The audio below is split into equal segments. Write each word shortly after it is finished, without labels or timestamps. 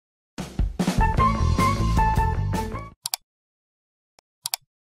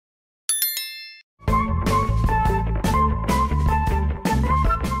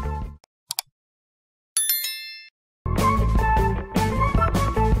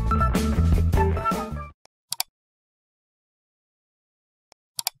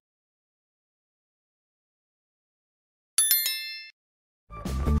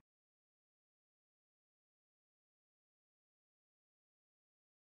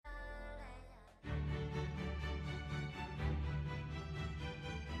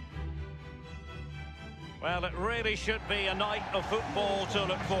Well, it really should be a night of football to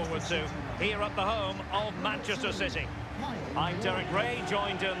look forward to here at the home of Manchester City. I'm Derek Ray,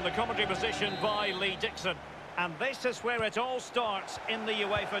 joined in the commentary position by Lee Dixon. And this is where it all starts in the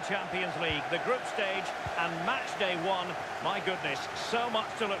UEFA Champions League, the group stage and match day one. My goodness, so much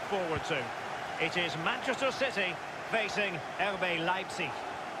to look forward to. It is Manchester City facing RB Leipzig.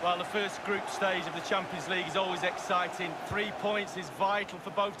 Well, the first group stage of the Champions League is always exciting. 3 points is vital for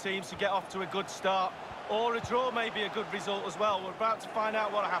both teams to get off to a good start. Or a draw may be a good result as well. We're about to find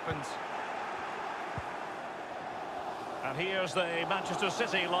out what happens. And here's the Manchester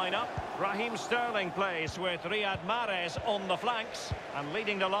City lineup. Raheem Sterling plays with Riyad Mahrez on the flanks. And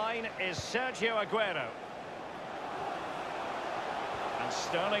leading the line is Sergio Aguero. And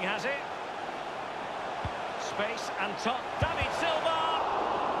Sterling has it. Space and top. David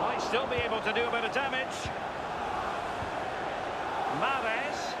Silva might still be able to do a bit of damage. Mahrez.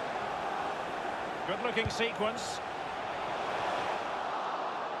 Good-looking sequence.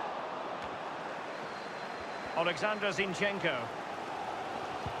 Alexander Zinchenko.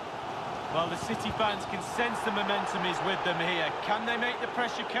 Well, the City fans can sense the momentum is with them here. Can they make the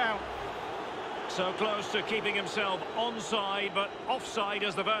pressure count? So close to keeping himself onside, but offside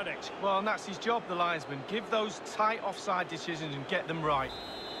is the verdict. Well, and that's his job, the linesman. Give those tight offside decisions and get them right.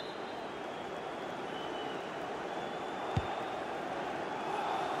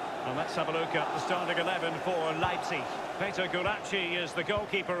 And let's have a look at the starting 11 for Leipzig. Peter Guaracci is the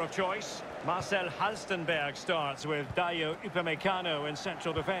goalkeeper of choice. Marcel Halstenberg starts with Dayo Upamecano in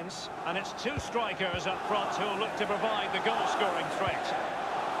central defence. And it's 2 strikers up front who'll look to provide the goal-scoring threat.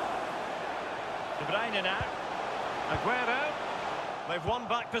 De Bruyne now. Aguero. They've won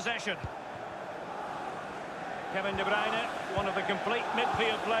back possession. Kevin De Bruyne, one of the complete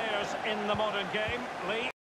midfield players in the modern game. Lee.